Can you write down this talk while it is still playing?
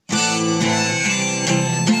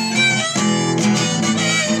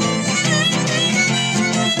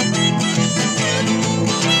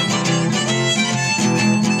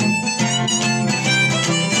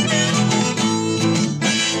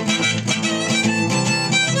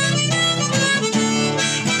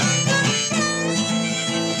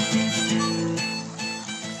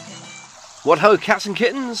What ho, cats and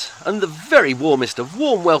kittens, and the very warmest of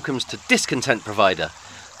warm welcomes to Discontent Provider,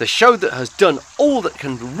 the show that has done all that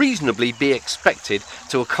can reasonably be expected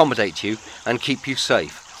to accommodate you and keep you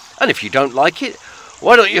safe. And if you don't like it,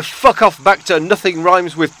 why don't you fuck off back to Nothing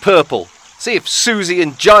Rhymes with Purple? See if Susie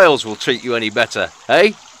and Giles will treat you any better,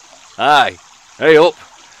 eh? Aye, hey up.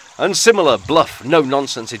 And similar bluff,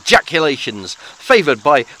 no-nonsense ejaculations, favoured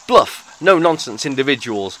by bluff, no-nonsense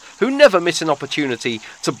individuals who never miss an opportunity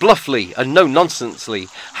to bluffly and no-nonsensely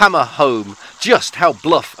hammer home just how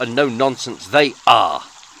bluff and no-nonsense they are.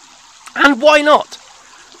 And why not?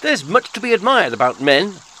 There's much to be admired about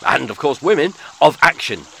men, and of course women, of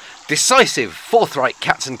action. Decisive, forthright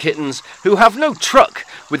cats and kittens who have no truck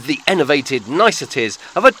with the enervated niceties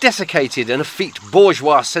of a desiccated and effete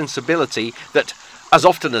bourgeois sensibility that, as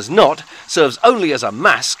often as not, serves only as a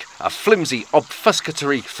mask, a flimsy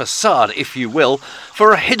obfuscatory facade, if you will,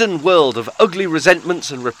 for a hidden world of ugly resentments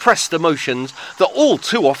and repressed emotions that all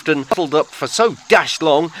too often bottled up for so dashed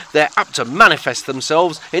long they're apt to manifest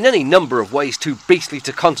themselves in any number of ways too beastly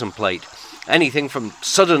to contemplate. Anything from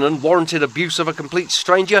sudden unwarranted abuse of a complete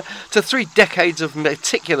stranger to 3 decades of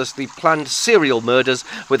meticulously planned serial murders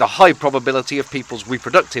with a high probability of people's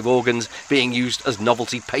reproductive organs being used as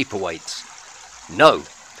novelty paperweights. No,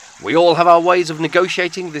 we all have our ways of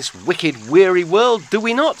negotiating this wicked, weary world, do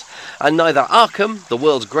we not? And neither Arkham, the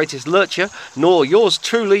world's greatest lurcher, nor yours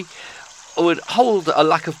truly would hold a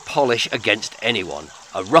lack of polish against anyone.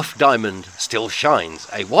 A rough diamond still shines,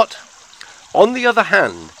 eh what? On the other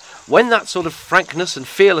hand, when that sort of frankness and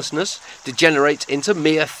fearlessness degenerates into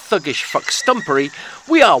mere thuggish fuckstumpery,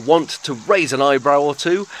 we are wont to raise an eyebrow or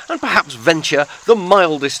two and perhaps venture the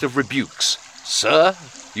mildest of rebukes. Sir,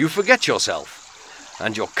 you forget yourself.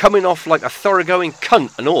 And you're coming off like a thoroughgoing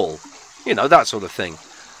cunt and all. You know, that sort of thing.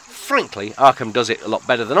 Frankly, Arkham does it a lot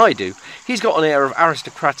better than I do. He's got an air of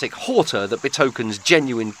aristocratic hauteur that betokens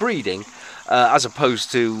genuine breeding, as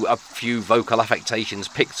opposed to a few vocal affectations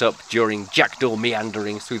picked up during jackdaw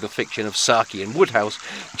meanderings through the fiction of Saki and Woodhouse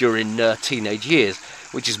during teenage years,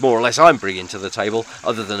 which is more or less I'm bringing to the table,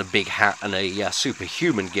 other than a big hat and a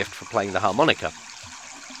superhuman gift for playing the harmonica.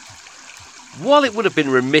 While it would have been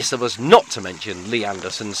remiss of us not to mention Lee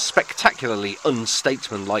Anderson's spectacularly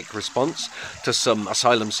unstatesmanlike response to some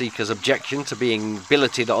asylum seekers' objection to being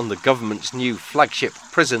billeted on the government's new flagship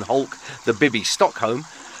prison hulk, the Bibby Stockholm,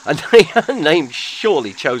 a name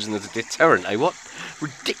surely chosen as a deterrent, eh what?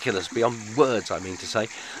 Ridiculous beyond words, I mean to say.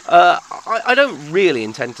 I don't really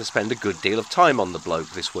intend to spend a good deal of time on the bloke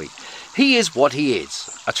this week. He is what he is,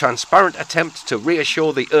 a transparent attempt to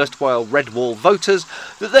reassure the erstwhile Red Wall voters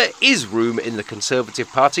that there is room in the Conservative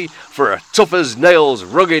Party for a tough-as-nails,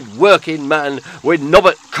 rugged working man with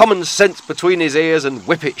nobbut common sense between his ears and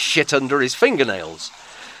whippet shit under his fingernails.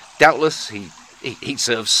 Doubtless he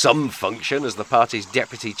serves some function as the party's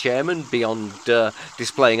deputy chairman, beyond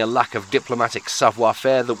displaying a lack of diplomatic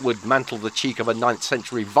savoir-faire that would mantle the cheek of a 9th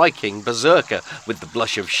century Viking berserker with the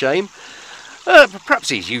blush of shame. Perhaps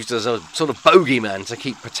he's used as a sort of bogeyman to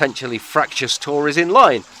keep potentially fractious Tories in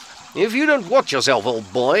line. If you don't watch yourself,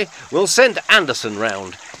 old boy, we'll send Anderson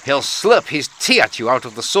round. He'll slurp his tea at you out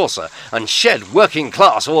of the saucer and shed working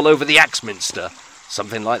class all over the Axminster.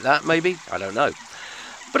 Something like that, maybe? I don't know.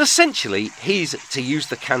 But essentially, he's, to use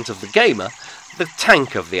the cant of the gamer, the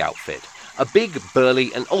tank of the outfit. A big,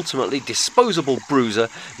 burly and ultimately disposable bruiser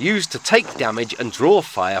used to take damage and draw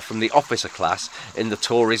fire from the officer class in the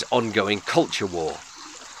Tories' ongoing culture war.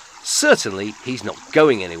 Certainly, he's not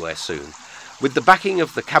going anywhere soon. With the backing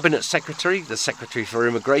of the Cabinet Secretary, the Secretary for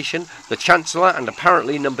Immigration, the Chancellor and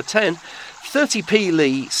apparently Number 10, 30p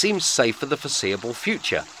Lee seems safe for the foreseeable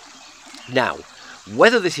future. Now,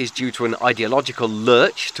 whether this is due to an ideological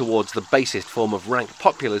lurch towards the basest form of rank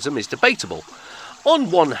populism is debatable.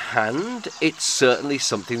 On one hand, it's certainly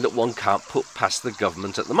something that one can't put past the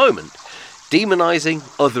government at the moment. Demonising,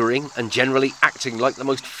 othering, and generally acting like the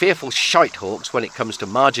most fearful shitehawks when it comes to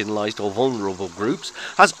marginalised or vulnerable groups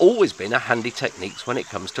has always been a handy technique when it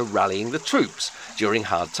comes to rallying the troops during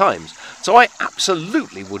hard times, so I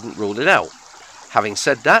absolutely wouldn't rule it out. Having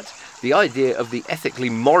said that, the idea of the ethically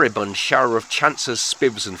moribund shower of chancers,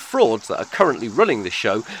 spivs and frauds that are currently running the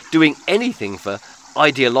show doing anything for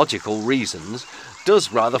ideological reasons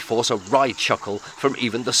does rather force a wry chuckle from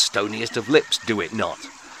even the stoniest of lips, do it not?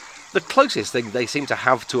 The closest thing they seem to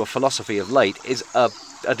have to a philosophy of late is a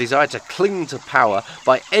desire to cling to power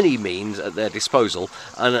by any means at their disposal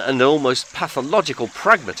and an almost pathological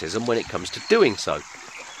pragmatism when it comes to doing so.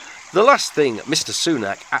 The last thing Mr.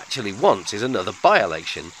 Sunak actually wants is another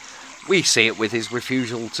by-election. We see it with his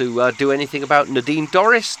refusal to do anything about Nadine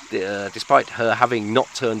Dorris, despite her having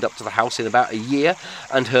not turned up to the House in about a year,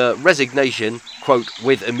 and her resignation, quote,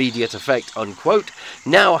 with immediate effect, unquote,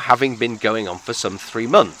 now having been going on for some 3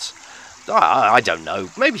 months. I don't know,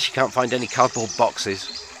 maybe she can't find any cardboard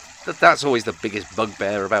boxes. That's always the biggest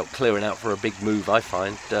bugbear about clearing out for a big move, I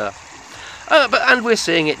find. And we're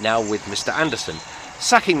seeing it now with Mr. Anderson.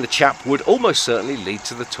 Sacking the chap would almost certainly lead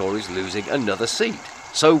to the Tories losing another seat.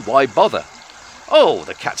 So why bother? Oh,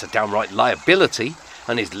 the cat's a downright liability,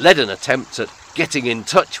 and his leaden attempts at getting in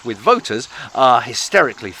touch with voters are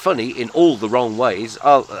hysterically funny in all the wrong ways.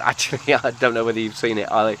 Actually, I don't know whether you've seen it.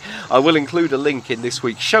 I will include a link in this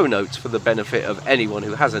week's show notes for the benefit of anyone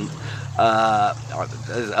who hasn't.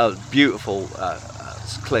 A beautiful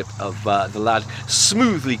clip of the lad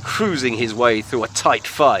smoothly cruising his way through a tight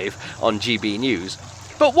 5 on GB News.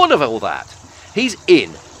 But what of all that? He's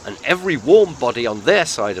in, and every warm body on their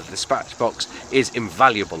side of the dispatch box is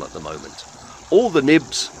invaluable at the moment. All the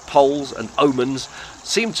nibs, polls and omens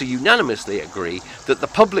seem to unanimously agree that the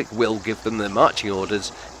public will give them their marching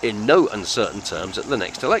orders in no uncertain terms at the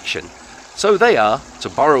next election. So they are, to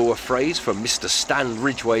borrow a phrase from Mr. Stan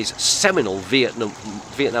Ridgway's seminal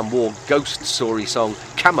Vietnam War ghost story song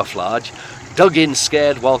Camouflage, dug in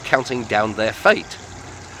scared while counting down their fate.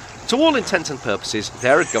 To all intents and purposes,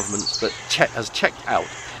 they're a government that has checked out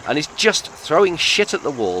and is just throwing shit at the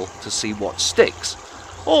wall to see what sticks.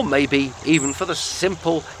 Or maybe even for the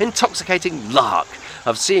simple, intoxicating lark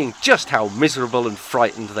of seeing just how miserable and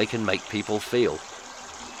frightened they can make people feel.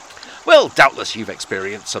 Well, doubtless you've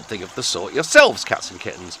experienced something of the sort yourselves, cats and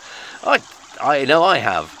kittens. I know I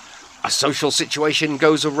have. A social situation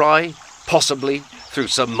goes awry, possibly through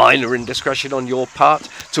some minor indiscretion on your part,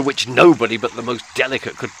 to which nobody but the most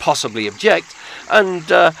delicate could possibly object, and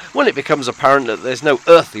when it becomes apparent that there's no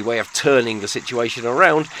earthly way of turning the situation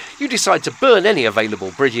around, you decide to burn any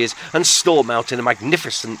available bridges and storm out in a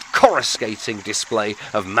magnificent, coruscating display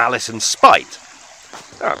of malice and spite.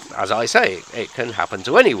 As I say, it can happen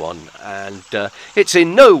to anyone, and it's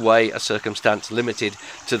in no way a circumstance limited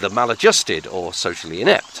to the maladjusted or socially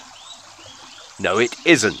inept. No, it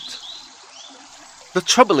isn't. The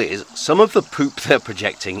trouble is, some of the poop they're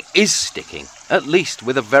projecting is sticking, at least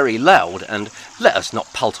with a very loud and, let us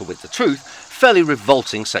not palter with the truth, fairly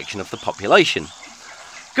revolting section of the population.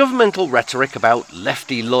 Governmental rhetoric about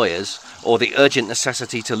lefty lawyers, or the urgent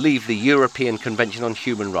necessity to leave the European Convention on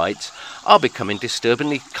Human Rights, are becoming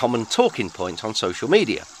disturbingly common talking points on social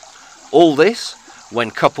media. All this,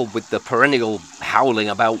 when coupled with the perennial howling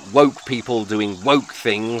about woke people doing woke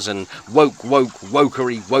things and wokery,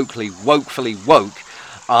 wokely, wokefully woke,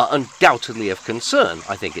 are undoubtedly of concern,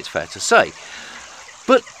 I think it's fair to say.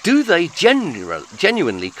 But do they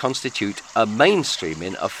genuinely constitute a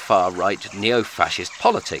mainstreaming of far-right neo-fascist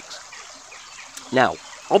politics? Now,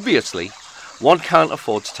 obviously, one can't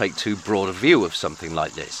afford to take too broad a view of something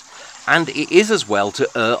like this, and it is as well to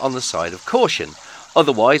err on the side of caution.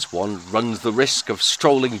 Otherwise, one runs the risk of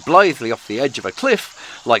strolling blithely off the edge of a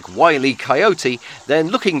cliff, like Wile E. Coyote, then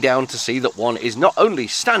looking down to see that one is not only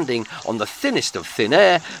standing on the thinnest of thin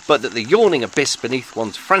air, but that the yawning abyss beneath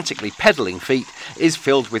one's frantically pedalling feet is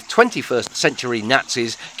filled with 21st century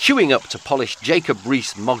Nazis queuing up to polish Jacob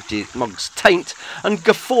Rees-Mogg's taint and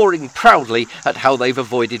guffawing proudly at how they've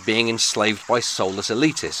avoided being enslaved by soulless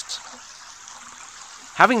elitists.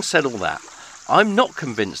 Having said all that, I'm not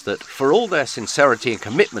convinced that, for all their sincerity and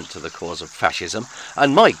commitment to the cause of fascism,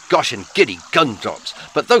 and my gosh and giddy gun drops,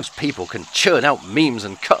 but those people can churn out memes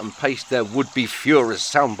and cut and paste their would-be furious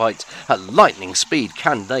soundbites at lightning speed,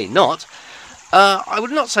 can they not? I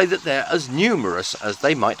would not say that they're as numerous as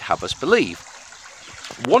they might have us believe.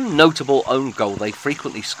 One notable own goal they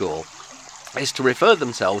frequently score is to refer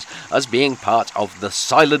themselves as being part of the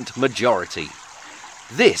silent majority.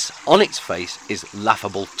 This, on its face, is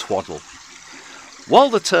laughable twaddle. While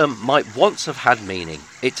the term might once have had meaning,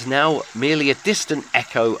 it's now merely a distant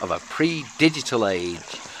echo of a pre-digital age,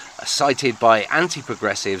 cited by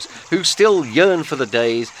anti-progressives who still yearn for the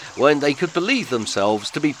days when they could believe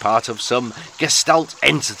themselves to be part of some gestalt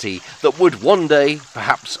entity that would one day,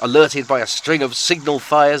 perhaps alerted by a string of signal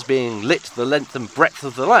fires being lit the length and breadth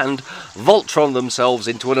of the land, Voltron themselves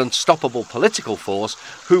into an unstoppable political force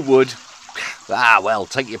who would,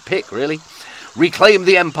 take your pick really, reclaim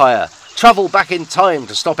the empire, travel back in time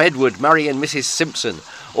to stop Edward marrying Mrs. Simpson,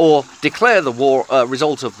 or declare the war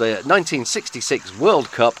result of the 1966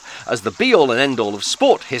 World Cup as the be-all and end-all of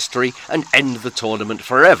sport history and end the tournament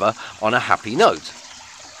forever on a happy note.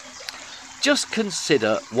 Just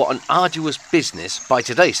consider what an arduous business, by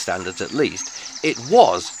today's standards at least, it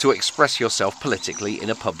was to express yourself politically in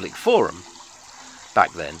a public forum.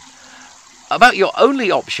 Back then, about your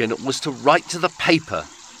only option was to write to the paper,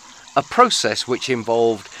 a process which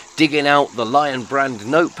involved digging out the Lion brand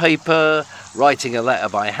notepaper, writing a letter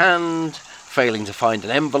by hand, failing to find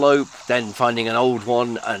an envelope, then finding an old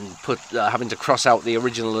one and having to cross out the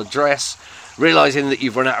original address, realising that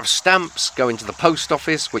you've run out of stamps, going to the post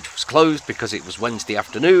office, which was closed because it was Wednesday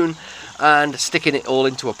afternoon, and sticking it all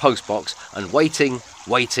into a postbox and waiting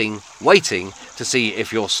to see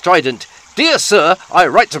if your strident "Dear Sir, I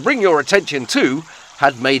write to bring your attention to"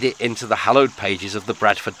 had made it into the hallowed pages of the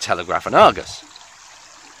Bradford Telegraph and Argus.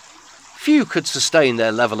 Few could sustain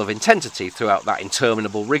their level of intensity throughout that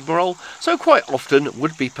interminable rigmarole, so quite often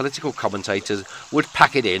would-be political commentators would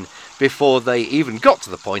pack it in before they even got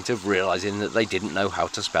to the point of realising that they didn't know how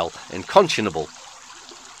to spell unconscionable.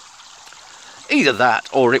 Either that,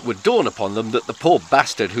 or it would dawn upon them that the poor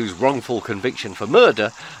bastard whose wrongful conviction for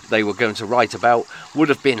murder they were going to write about would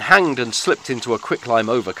have been hanged and slipped into a quicklime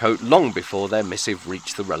overcoat long before their missive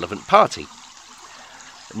reached the relevant party.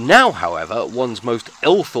 Now, however, one's most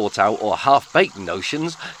ill-thought-out or half-baked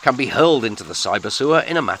notions can be hurled into the cyber sewer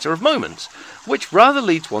in a matter of moments, which rather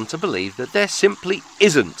leads one to believe that there simply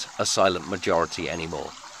isn't a silent majority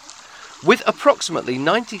anymore. With approximately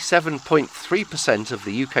 97.3% of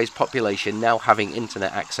the UK's population now having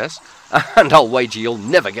internet access, and I'll wager you'll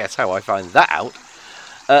never guess how I find that out,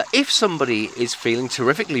 if somebody is feeling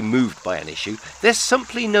terrifically moved by an issue, there's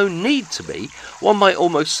simply no need to be. One might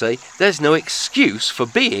almost say there's no excuse for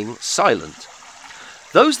being silent.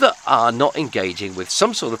 Those that are not engaging with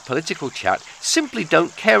some sort of political chat simply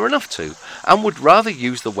don't care enough to, and would rather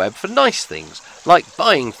use the web for nice things, like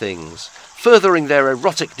buying things, furthering their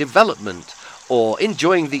erotic development, or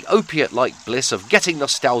enjoying the opiate-like bliss of getting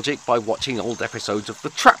nostalgic by watching old episodes of The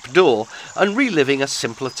Trapdoor and reliving a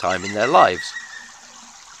simpler time in their lives.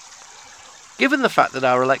 Given the fact that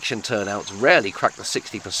our election turnouts rarely crack the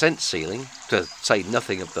 60% ceiling, to say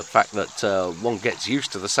nothing of the fact that one gets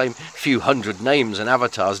used to the same few hundred names and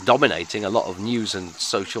avatars dominating a lot of news and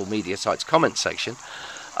social media sites' comment section,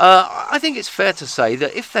 I think it's fair to say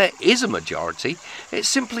that if there is a majority, it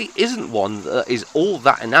simply isn't one that is all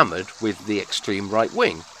that enamoured with the extreme right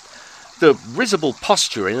wing. The risible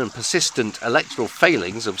posturing and persistent electoral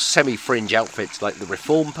failings of semi-fringe outfits like the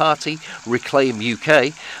Reform Party, Reclaim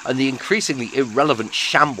UK, and the increasingly irrelevant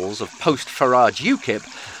shambles of post-Farage UKIP,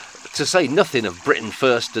 to say nothing of Britain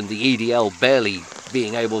First and the EDL barely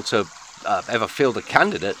being able to ever field a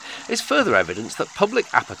candidate, is further evidence that public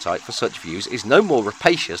appetite for such views is no more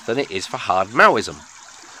rapacious than it is for hard Maoism.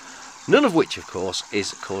 None of which, of course,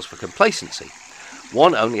 is cause for complacency.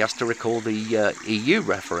 One only has to recall the EU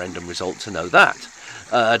referendum result to know that.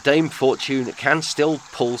 Dame Fortune can still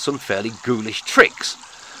pull some fairly ghoulish tricks.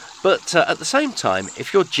 But at the same time,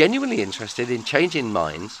 if you're genuinely interested in changing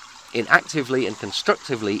minds, in actively and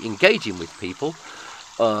constructively engaging with people,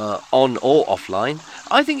 on or offline,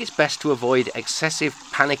 I think it's best to avoid excessive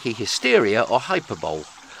panicky hysteria or hyperbole.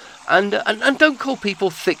 And don't call people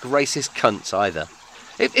thick racist cunts either.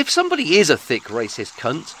 If somebody is a thick racist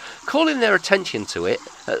cunt, calling their attention to it,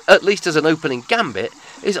 at least as an opening gambit,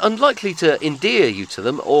 is unlikely to endear you to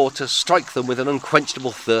them or to strike them with an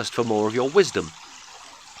unquenchable thirst for more of your wisdom.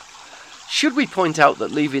 Should we point out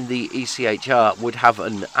that leaving the ECHR would have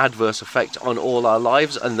an adverse effect on all our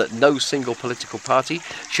lives, and that no single political party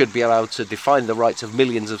should be allowed to define the rights of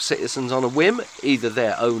millions of citizens on a whim, either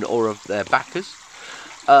their own or of their backers?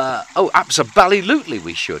 Absolutely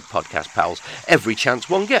we should, podcast pals, every chance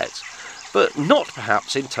one gets, but not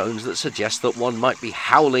perhaps in tones that suggest that one might be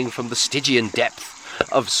howling from the Stygian depth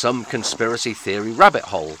of some conspiracy theory rabbit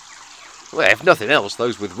hole. Well, if nothing else,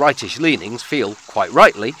 those with rightish leanings feel, quite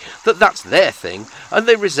rightly, that that's their thing, and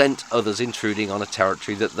they resent others intruding on a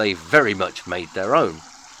territory that they've very much made their own.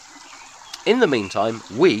 In the meantime,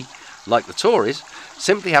 we, like the Tories,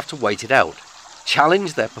 simply have to wait it out.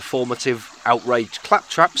 Challenge their performative, outraged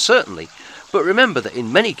claptrap, certainly, but remember that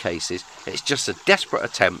in many cases it's just a desperate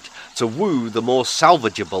attempt to woo the more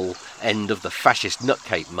salvageable end of the fascist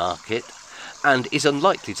nutcake market, and is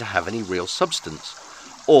unlikely to have any real substance.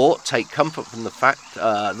 Or take comfort from the fact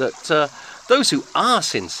that those who are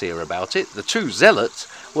sincere about it, the true zealots,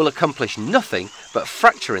 will accomplish nothing but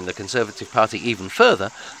fracturing the Conservative Party even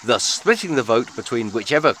further, thus splitting the vote between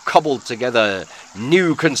whichever cobbled together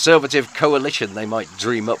new Conservative coalition they might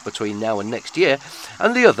dream up between now and next year,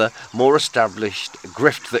 and the other, more established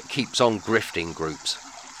grift that keeps on grifting groups.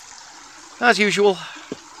 As usual,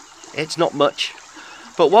 it's not much,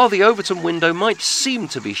 but while the Overton window might seem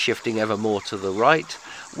to be shifting ever more to the right,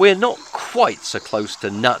 we're not quite so close to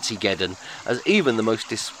Nazi-geddon as even the most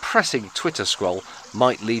depressing Twitter scroll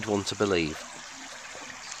might lead one to believe.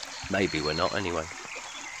 Maybe we're not, anyway.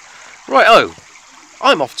 Right-o,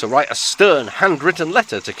 I'm off to write a stern handwritten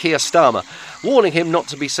letter to Keir Starmer, warning him not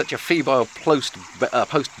to be such a febile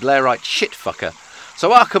post-Blairite shitfucker.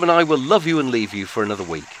 So Arkham and I will love you and leave you for another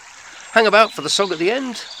week. Hang about for the song at the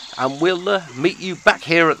end, and we'll meet you back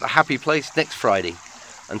here at the happy place next Friday.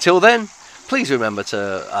 Until then, please remember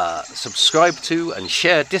to subscribe to and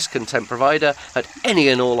share Discontent Provider at any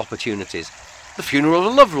and all opportunities. The funeral of a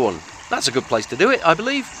loved one, that's a good place to do it, I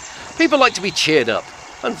believe. People like to be cheered up,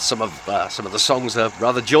 and some of the songs are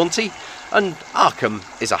rather jaunty, and Arkham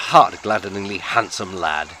is a heart-gladdeningly handsome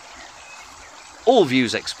lad. All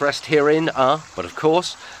views expressed herein are, but of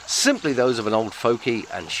course, simply those of an old fogy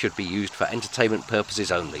and should be used for entertainment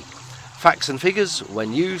purposes only. Facts and figures,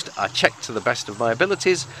 when used, are checked to the best of my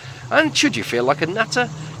abilities, and should you feel like a natter,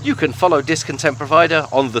 you can follow Discontent Provider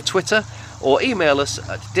on the Twitter, or email us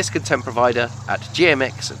at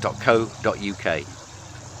discontentprovider@gmx.co.uk.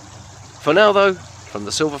 For now though, from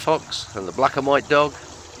the Silver Fox and the Black and White Dog,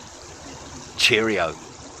 cheerio.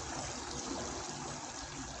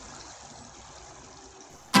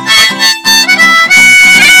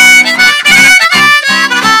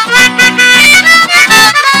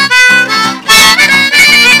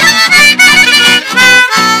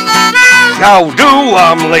 How do,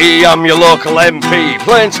 I'm Lee, I'm your local MP,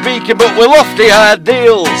 plain speaking but with lofty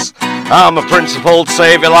ideals. I'm a principled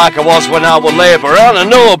saviour like I was when I was Labour, and I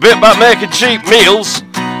know a bit about making cheap meals.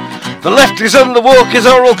 The lefties and the walkers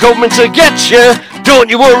are all coming to get you. Don't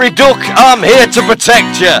you worry, duck, I'm here to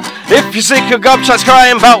protect you. If you're sick of gobshites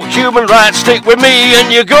crying about human rights, stick with me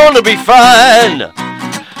and you're gonna be fine.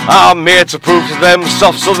 I'm here to prove to them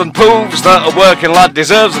soft southern poofs that a working lad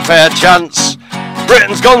deserves a fair chance.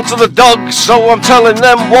 Britain's gone to the dogs, so I'm telling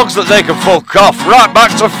them wogs that they can fuck off right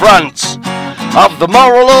back to France. I've the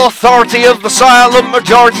moral authority of the silent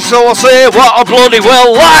majority, so I'll say what I bloody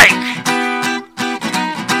well like.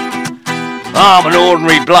 I'm an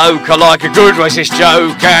ordinary bloke, I like a good racist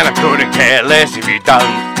joke, and I couldn't care less if you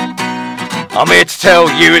don't. I'm here to tell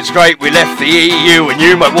you it's great we left the EU, and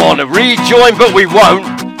you might want to rejoin, but we won't.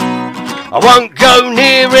 I won't go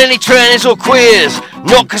near any trannies or queers,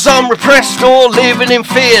 not 'cause I'm repressed or living in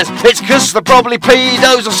fears, it's 'cause they're probably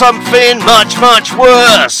pedos or something much, much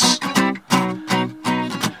worse.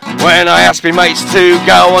 When I ask me mates to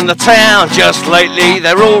go on the town, just lately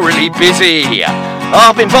they're all really busy.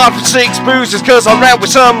 I've been barred for 6 boozers 'cause I'm round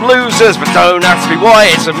with some losers, but don't ask me why,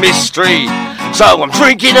 it's a mystery. So I'm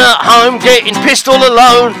drinking at home, getting pissed all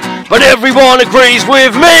alone, but everyone agrees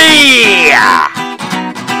with me.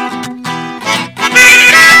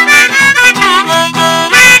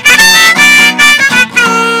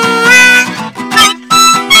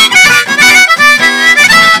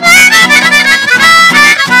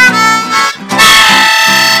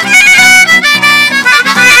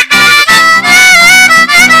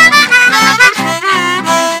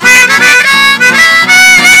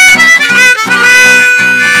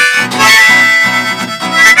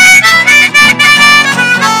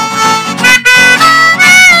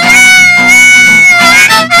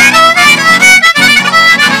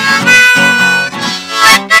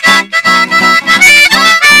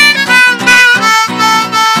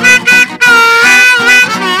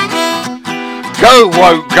 Go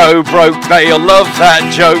woke, go broke, they'll love that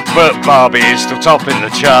joke, but Barbie is still topping the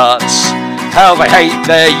charts. How they hate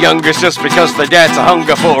their youngest just because they dare to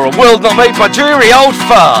hunger for a world not made by dreary old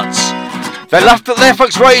farts. They laughed at their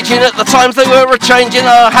folks raging at the times they were a-changing.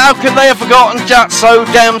 Oh, how could they have forgotten that so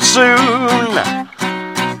damn soon?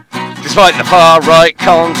 Despite the far right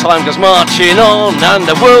con, time goes marching on and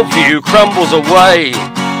the worldview crumbles away.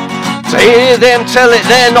 To hear them tell it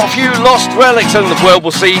they're not few lost relics and the world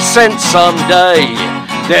will see sense someday.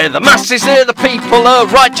 They're the masses, they're the people, a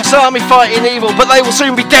righteous army fighting evil, but they will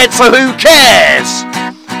soon be dead, so who cares?